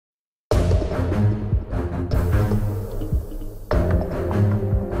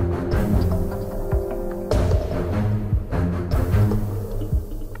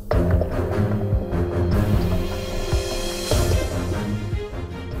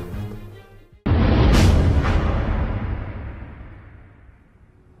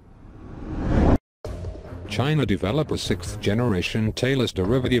China develop a sixth-generation tailless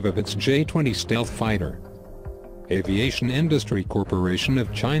derivative of its J-20 stealth fighter. Aviation Industry Corporation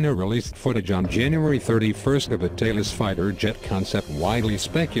of China released footage on January 31 of a tailless fighter jet concept widely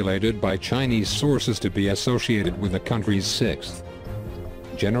speculated by Chinese sources to be associated with the country's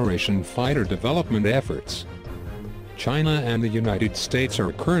sixth-generation fighter development efforts. China and the United States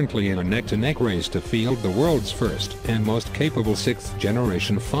are currently in a neck-to-neck race to field the world's first and most capable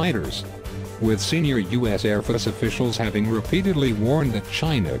sixth-generation fighters, with senior U.S. Air Force officials having repeatedly warned that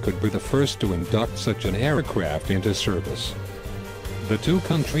China could be the first to induct such an aircraft into service. The two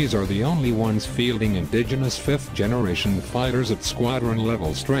countries are the only ones fielding indigenous fifth-generation fighters at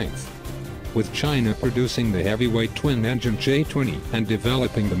squadron-level strength, with China producing the heavyweight twin-engine J-20 and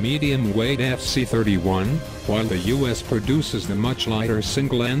developing the medium-weight FC-31, while the U.S. produces the much lighter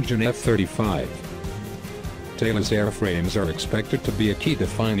single-engine F-35. Tailless airframes are expected to be a key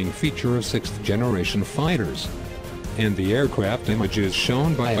defining feature of sixth-generation fighters, and the aircraft images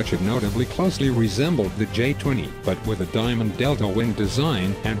shown by H have notably closely resembled the J-20 but with a diamond delta wing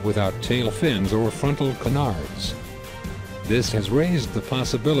design and without tail fins or frontal canards. This has raised the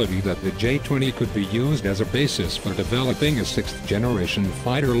possibility that the J-20 could be used as a basis for developing a sixth-generation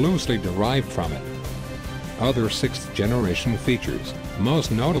fighter loosely derived from it. Other sixth-generation features,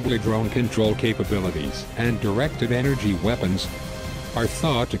 most notably drone control capabilities and directed energy weapons, are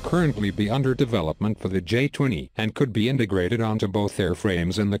thought to currently be under development for the J-20 and could be integrated onto both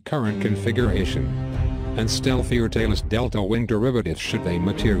airframes in the current configuration, and stealthier tailless delta wing derivatives should they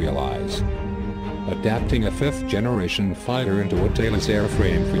materialize. Adapting a fifth-generation fighter into a tailless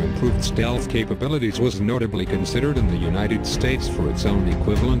airframe for improved stealth capabilities was notably considered in the United States for its own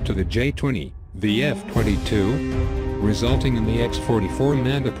equivalent to the J-20, the F-22, resulting in the X-44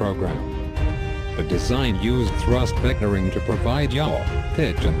 Manda program. The design used thrust vectoring to provide yaw,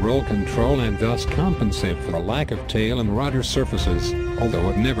 pitch and roll control and thus compensate for the lack of tail and rudder surfaces, although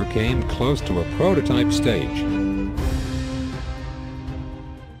it never came close to a prototype stage.